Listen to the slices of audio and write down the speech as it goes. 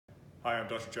Hi, I'm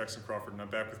Dr. Jackson Crawford, and I'm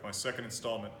back with my second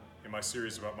installment in my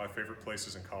series about my favorite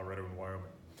places in Colorado and Wyoming.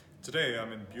 Today,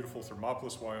 I'm in beautiful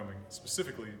Thermopolis, Wyoming,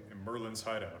 specifically in Merlin's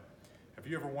hideout. Have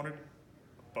you ever wanted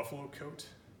a buffalo coat?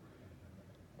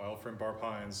 My old friend Barb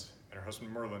Hines and her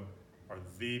husband Merlin are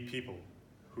the people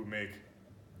who make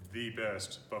the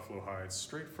best buffalo hides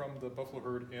straight from the buffalo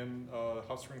herd in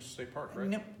Hot Springs State Park, right?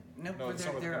 Nope. No,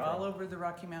 They're all over the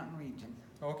Rocky Mountain region.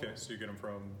 Oh, okay, so you get them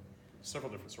from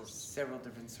several different sources. Several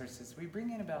different sources. We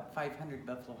bring in about 500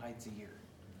 buffalo hides a year.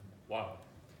 Wow.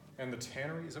 And the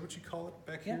tannery, is that what you call it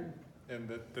back Yeah. here? And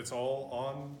that's all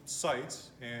on site,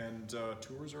 and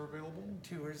tours are available?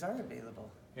 Tours are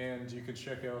available. And you can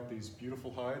check out these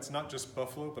beautiful hides, not just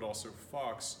buffalo, but also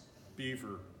fox,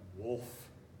 beaver, wolf,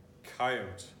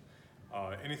 coyote,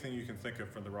 anything you can think of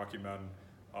from the Rocky Mountain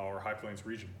or High Plains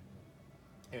region.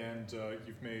 And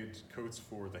you've made coats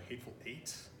for the Hateful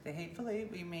Eight. The Hateful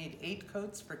Eight, we made 8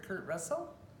 coats for Kurt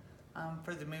Russell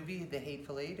for the movie The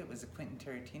Hateful Eight. It was a Quentin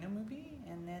Tarantino movie.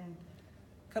 And then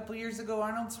a couple years ago,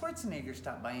 Arnold Schwarzenegger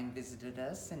stopped by and visited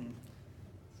us and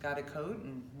got a coat,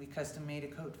 and we custom made a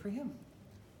coat for him.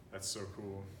 That's so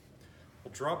cool.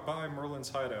 Well, drop by Merlin's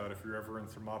hideout if you're ever in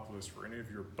Thermopolis for any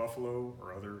of your buffalo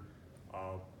or other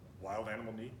wild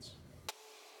animal needs.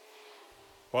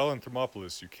 While in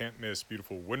Thermopolis, you can't miss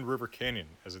beautiful Wind River Canyon,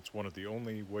 as it's one of the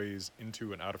only ways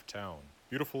into and out of town.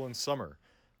 Beautiful in summer,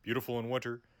 beautiful in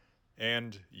winter,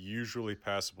 and usually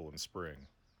passable in spring.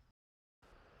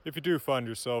 If you do find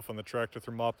yourself on the track to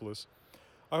Thermopolis,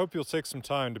 I hope you'll take some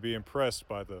time to be impressed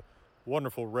by the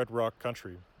wonderful Red Rock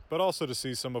country, but also to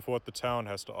see some of what the town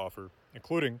has to offer,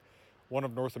 including one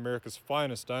of North America's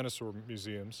finest dinosaur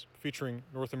museums, featuring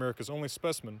North America's only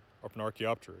specimen of an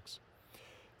Archaeopteryx.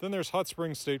 Then there's Hot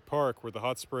Springs State Park, where the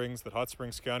hot springs that Hot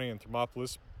Springs County and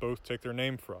Thermopolis both take their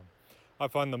name from. I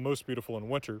find them most beautiful in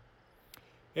winter.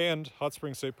 And Hot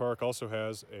Springs State Park also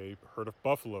has a herd of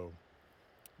buffalo.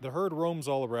 The herd roams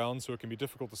all around, so it can be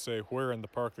difficult to say where in the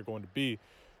park they're going to be,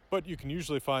 but you can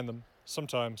usually find them,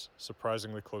 sometimes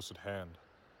surprisingly close at hand.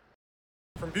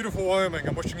 From beautiful Wyoming,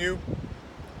 I'm wishing you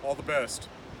all the best.